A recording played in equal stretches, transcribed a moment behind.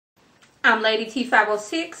I'm Lady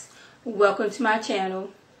T506. Welcome to my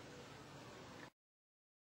channel.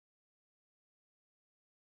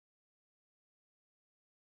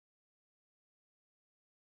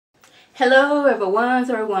 Hello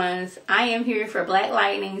everyone's. I am here for Black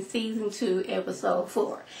Lightning Season 2 Episode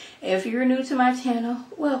 4. If you're new to my channel,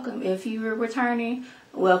 welcome. If you're returning,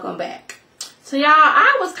 welcome back. So y'all,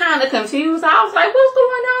 I was kind of confused. I was like, what's going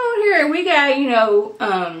on here? We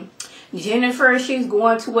got, Jennifer, she's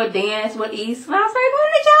going to a dance with East. And I was like,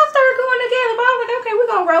 when did y'all start going together? But I was like, okay, we're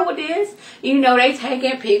going to roll with this. They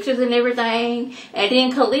taking pictures and everything. And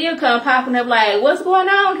then Khalil come popping up like, what's going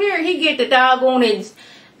on here? He get the doggone and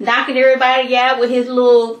knocking everybody out with his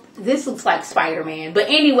little, this looks like Spider-Man. But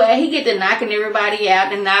anyway, he get to knocking everybody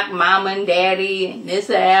out and knock mama and daddy and this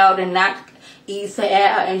out and knock Issa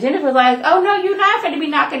out. And Jennifer's like, oh no, you're not going to be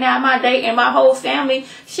knocking out my date and my whole family.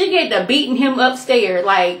 She get to beating him upstairs.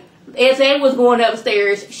 Like, as Ed was going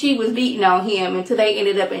upstairs, she was beating on him until they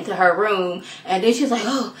ended up into her room. And then she's like,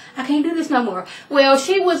 oh, I can't do this no more. Well,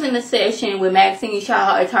 she was in a session with Maxine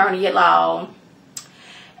Shaw, attorney at law.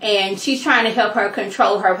 And she's trying to help her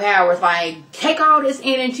control her powers. Like, take all this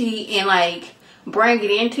energy and, like, bring it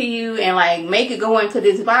into you and, like, make it go into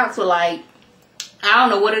this box with, like, I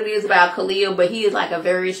don't know what it is about Khalil, but he is like a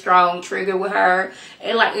very strong trigger with her.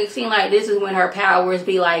 And like it seemed like this is when her powers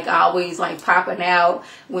be like always like popping out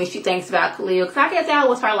when she thinks about Khalil. Because I guess that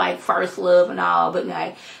was her like first love and all. But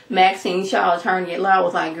like Maxine Shaw, attorney at law,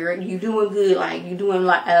 was like, girl, you doing good. Like you doing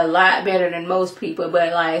like a lot better than most people.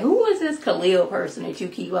 But like, who is this Khalil person that you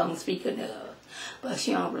keep on speaking of? But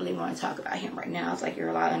she don't really want to talk about him right now. It's like, you're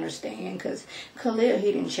allowed to understand. Because Khalil,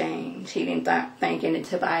 he didn't change. He didn't think that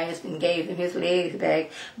Tobias and gave him his legs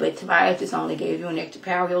back. But Tobias just only gave you an extra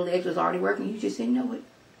power. Your legs was already working. You just didn't know it.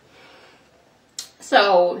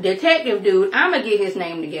 So, detective dude, I'm going to get his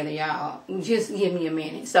name together, y'all. Just give me a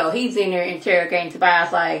minute. So, he's in there interrogating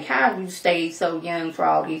Tobias like, how have you stayed so young for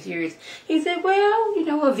all these years? He said, well,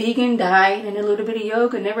 a vegan diet and a little bit of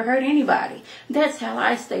yoga never hurt anybody. That's how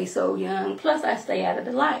I stay so young. Plus, I stay out of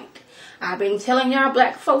the light. I've been telling y'all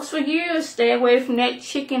black folks for years, stay away from that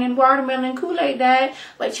chicken and watermelon Kool-Aid diet.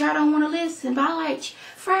 But y'all don't want to listen. But I like,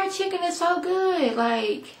 fried chicken is so good.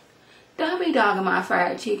 Like, don't be dogging my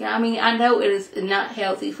fried chicken. I mean, I know it is not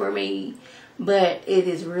healthy for me, but it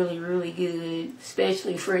is really, really good,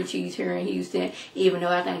 especially Frenchies here in Houston. Even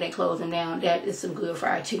though I think they close them down, that is some good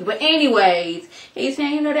fried chicken. But anyways, he's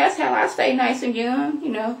saying, that's how I stay nice and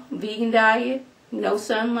young. Vegan diet, no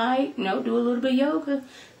sunlight, do a little bit of yoga.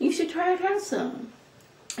 You should try it out some.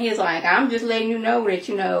 He's like, I'm just letting you know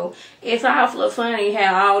that, it's awful funny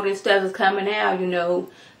how all this stuff is coming out.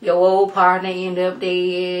 Your old partner end up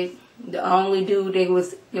dead. The only dude that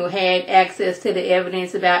was, had access to the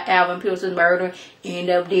evidence about Alvin Pilson's murder end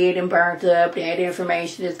up dead and burnt up. That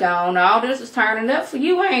information is gone. All this is turning up for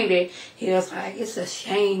you, ain't it? He was like, it's a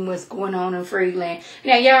shame what's going on in Freeland.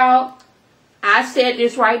 Now, y'all, I said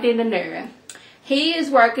this right then and there. He is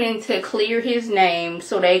working to clear his name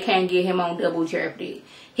so they can't get him on Double Jeopardy.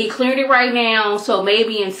 He cleared it right now, so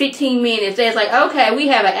maybe in 15 minutes, it's like, okay, we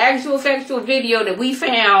have an actual factual video that we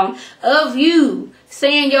found of you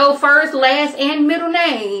saying your first, last, and middle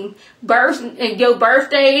name, your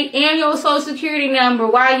birthday, and your social security number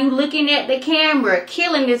while you looking at the camera,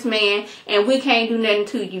 killing this man, and we can't do nothing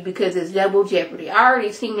to you because it's Double Jeopardy. I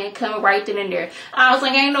already seen that coming right then and there. I was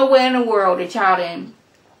like, ain't no way in the world that y'all done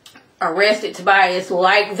arrested Tobias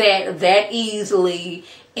like that easily,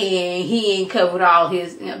 and he ain't covered all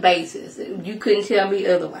his bases. You couldn't tell me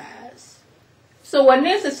otherwise. So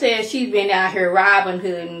Vanessa says she's been out here Robin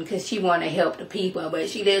Hooding because she want to help the people, but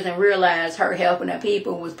she doesn't realize her helping the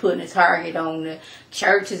people was putting a target on the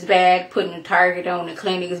church's back, putting a target on the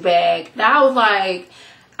clinic's back. And I was like,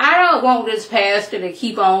 I don't want this pastor to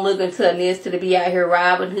keep on looking to Anissa to be out here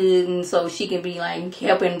Robin Hooding so she can be like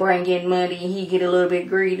helping bring in money and he get a little bit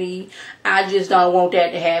greedy. I just don't want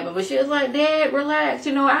that to happen. But she was like, Dad, relax.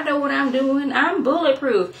 I know what I'm doing. I'm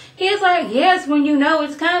bulletproof. He's like, yes, when you know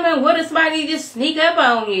it's coming, what if somebody just sneak up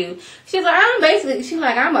on you? She's like,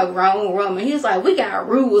 I'm a grown woman. He's like, we got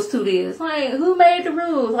rules to this. Like, who made the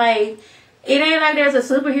rules? Like, it ain't like there's a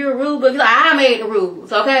superhero rule book. Like, I made the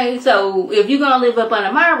rules, okay? So, if you're going to live up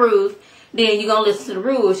under my roof, then you're going to listen to the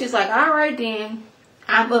rules. She's like, all right, then.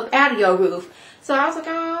 I'm up out of your roof. So, I was like,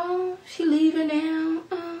 oh, she leaving now?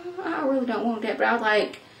 I really don't want that. But I was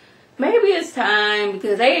like, maybe it's time.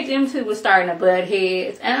 Because them two was starting to butt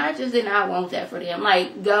heads. And I just did not want that for them.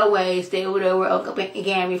 Like, go away. Stay with Uncle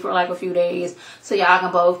Gammy for like a few days. So, y'all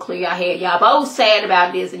can both clear your head. Y'all both sad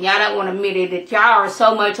about this. And y'all don't want to admit it. That y'all are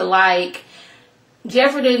so much alike.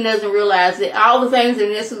 Jefferson doesn't realize that all the things that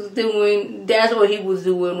Nessa was doing, that's what he was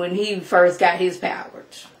doing when he first got his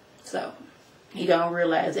powers. So, he don't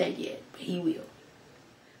realize that yet, but he will.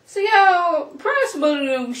 So, y'all,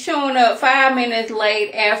 Principal showing up 5 minutes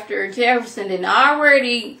late after Jefferson had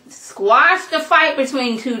already squashed the fight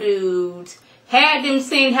between two dudes. Had them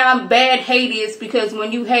seeing how bad hate is, because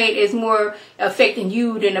when you hate, it's more affecting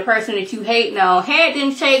you than the person that you hate now. Had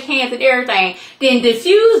them shake hands and everything. Then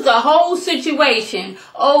diffuse the whole situation.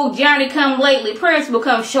 Oh, Johnny come lately. Principal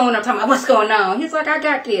comes showing up talking about what's going on. He's like, I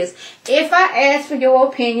got this. If I asked for your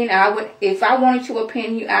opinion, I would, if I wanted your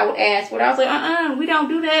opinion, I would ask for it. I was like, we don't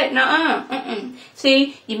do that. Nuh-uh.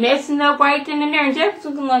 See, you messing up right then and there. And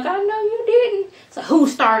Jefferson was like, I know you didn't. So who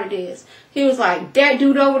started this? He was like, that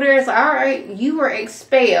dude over there is like, all right, you were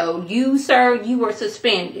expelled. You, sir, you were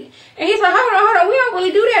suspended. And he's like, hold on. We don't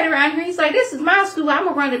really do that around here. He's like, this is my school. I'm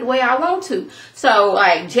going to run it the way I want to. So,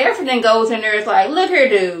 like, Jefferson goes in there. It's like, look here,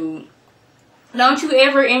 dude. Don't you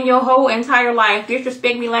ever in your whole entire life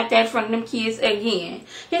disrespect me like that in front of them kids again.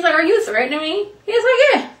 He's like, are you threatening me? He's like,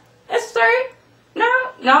 yeah, that's a threat.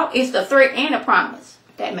 No, it's the threat and a promise.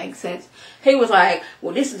 That makes sense. He was like,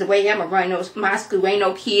 well, this is the way I'm going to run my school. Ain't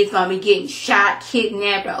no kids going to be getting shot,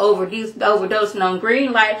 kidnapped, or overdosing on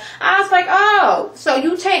green light. I was like, oh, so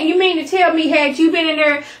you mean to tell me had you been in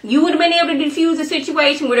there, you would have been able to defuse a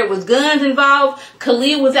situation where there was guns involved?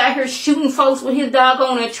 Khalil was out here shooting folks with his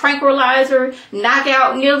doggone tranquilizer,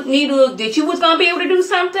 knockout needle, that you was going to be able to do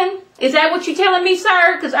something? Is that what you're telling me,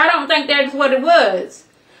 sir? Because I don't think that's what it was.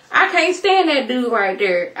 I can't stand that dude right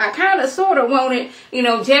there. I kind of sort of wanted,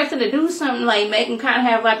 Jefferson to do something like make him kind of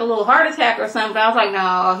have like a little heart attack or something. But I was like,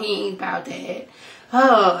 no, he ain't about that.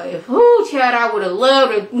 Oh, Chad, I would have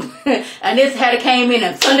loved it. And this had came in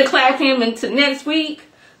and thunderclapped him into next week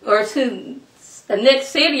or to the next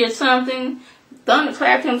city or something.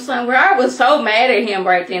 Thunderclapped him somewhere. I was so mad at him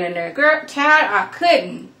right then and there. Girl, Chad, I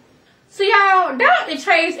couldn't. So, y'all, Dr.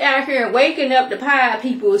 Chase out here waking up the pie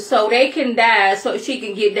people so they can die so she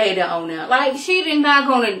can get data on them. Like, she did not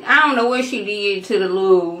gonna, I don't know what she did to the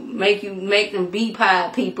little, make them be pie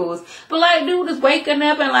peoples. But, like, dude is waking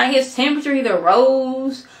up and, like, his temperature either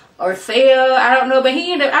rose or fell. I don't know, but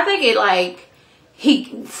he ended up, I think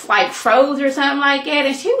he froze or something like that.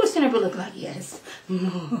 And she was sitting there looking like, yes. I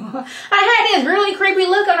had this really creepy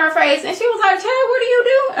look on her face. And she was like, Chad, what are you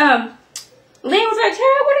doing? Lynn was like, Chad,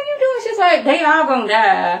 what are you doing? She's like, they all gonna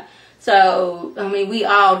die. So, I mean, we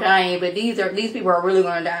all dying, but these people are really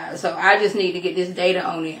gonna die. So I just need to get this data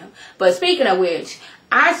on them. But speaking of which,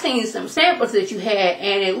 I seen some samples that you had,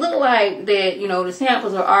 and it looked like that, the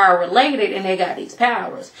samples are related and they got these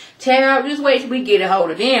powers. Child, just wait till we get a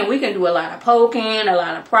hold of them. We can do a lot of poking, a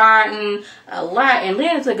lot of prodding, a lot. And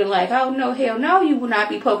Lynn's looking like, oh, no, hell no, you will not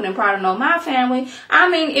be poking and prodding on my family. I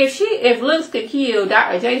mean, if looks could kill,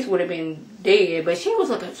 Dr. Jace would have been dead. But she was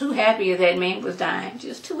looking too happy as that man was dying.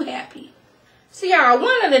 Just too happy. So, y'all,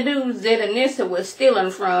 one of the dudes that Anissa was stealing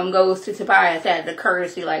from goes to Tobias out of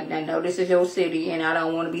courtesy, like, no, this is your city, and I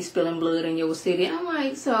don't want to be spilling blood in your city. I'm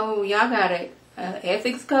like, so, y'all got an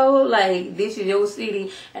ethics code? Like, this is your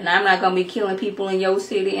city, and I'm not going to be killing people in your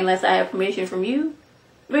city unless I have permission from you?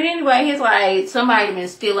 But anyway, he's like, somebody been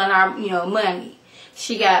stealing our, money.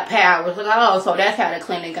 She got powers. Like, oh, so that's how the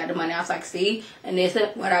clinic got the money. I was like, see,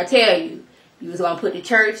 Anissa, what I tell you. You was going to put the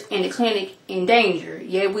church and the clinic in danger.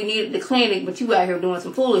 Yeah, we needed the clinic, but you out here doing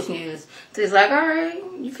some foolishness. So it's like, all right,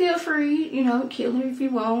 you feel free, kill her if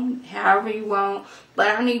you want, however you want. But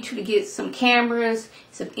I need you to get some cameras,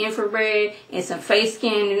 some infrared, and some face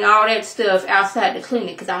scan and all that stuff outside the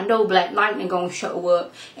clinic. Because I know Black Lightning going to show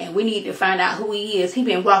up. And we need to find out who he is. He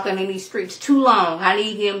been walking in these streets too long. I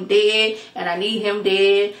need him dead. And I need him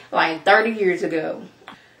dead like 30 years ago.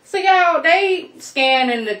 So, y'all, they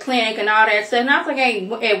scanned in the clinic and all that stuff. And I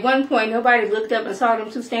think at one point, nobody looked up and saw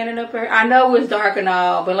them two standing up there. I know it's dark and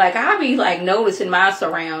all, but, like, I be, like, noticing my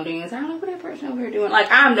surroundings. I don't know what that person over here doing.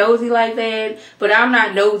 Like, I'm nosy like that, but I'm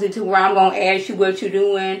not nosy to where I'm going to ask you what you're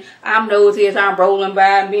doing. I'm nosy as I'm rolling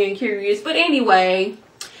by and being curious. But anyway,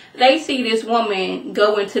 they see this woman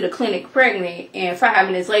go into the clinic pregnant, and 5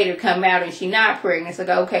 minutes later come out and she not pregnant. So,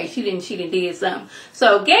 okay, she done did something.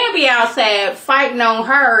 So, Gabby outside fighting on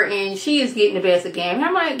her, and she is getting the best of Gabby.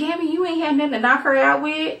 I'm like, Gabby, you ain't had nothing to knock her out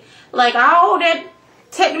with? Like, all that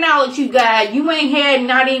technology you got, you ain't had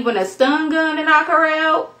not even a stun gun to knock her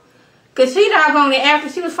out? Because she doggone it, after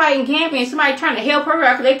she was fighting Gabby and somebody trying to help her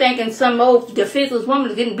out because they thinking some old defenseless woman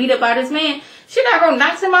is getting beat up by this man, she doggone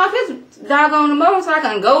knocks him off his doggone motorcycle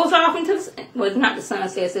and goes off into the, well, it's not the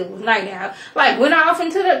sunset, it was night out, like went off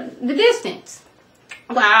into the distance.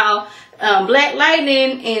 While Black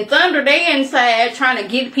Lightning and Thunder, they inside trying to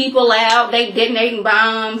get people out. They detonating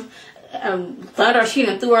bombs. Thunder, she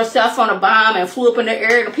done threw herself on a bomb and flew up in the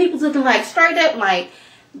air. The people's looking like straight up like,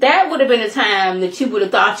 that would have been a time that you would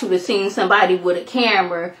have thought you would have seen somebody with a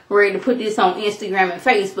camera ready to put this on Instagram and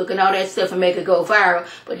Facebook and all that stuff and make it go viral.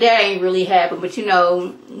 But that ain't really happened. But, you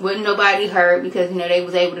know, wasn't nobody hurt because, you know, they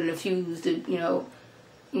was able to defuse the,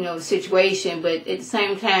 the situation. But at the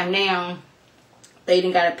same time now, they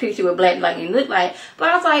didn't got a picture of what Black Lightning looked like. But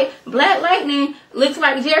I was like, Black Lightning looks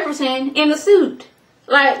like Jefferson in a suit.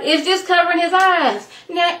 Like, it's just covering his eyes.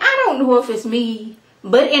 Now, I don't know if it's me,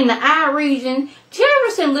 but in the eye region,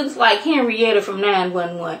 Jefferson looks like Henrietta from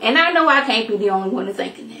 911. And I know I can't be the only one to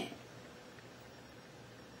thinking that.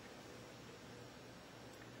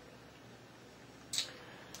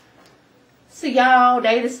 So y'all,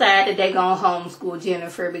 they decided they gonna homeschool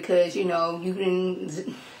Jennifer because, you know, you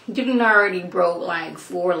didn't already broke like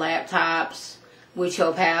 4 laptops with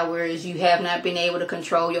your powers. You have not been able to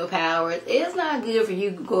control your powers. It's not good for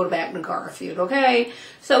you to go back to Garfield, okay?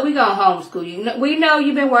 So we gonna homeschool you. We know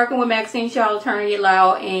you've been working with Maxine Shaw, attorney at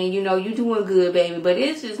law, and you know you're doing good, baby. But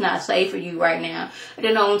it's just not safe for you right now. And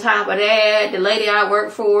then on top of that, the lady I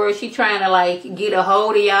work for, she trying to like get a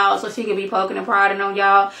hold of y'all so she can be poking and prodding on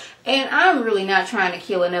y'all. And I'm really not trying to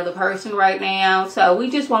kill another person right now. So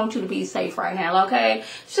we just want you to be safe right now, okay?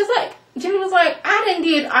 She's like, Jenny was like, I done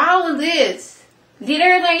did all of this. Did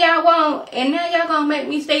everything y'all want, and now y'all gonna make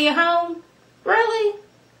me stay at home? Really?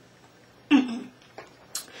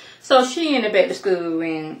 So she ended up back to school,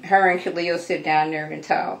 and her and Khalil sit down there and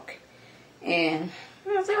talk. And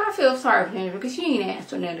I said, I feel sorry for her because she ain't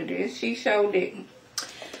asked for none of this. She sure didn't.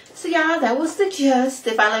 So y'all, that was the gist.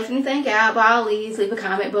 If I left anything out, by all means, leave a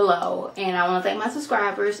comment below. And I want to thank my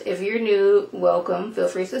subscribers. If you're new, welcome. Feel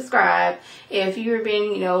free to subscribe. If you've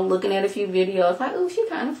been, looking at a few videos, like, oh, she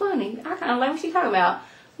kind of funny. I kind of like what she's talking about.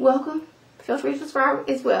 Welcome. Feel free to subscribe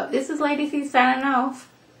as well. This is Lady C signing off.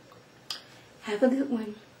 Have a good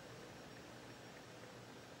one.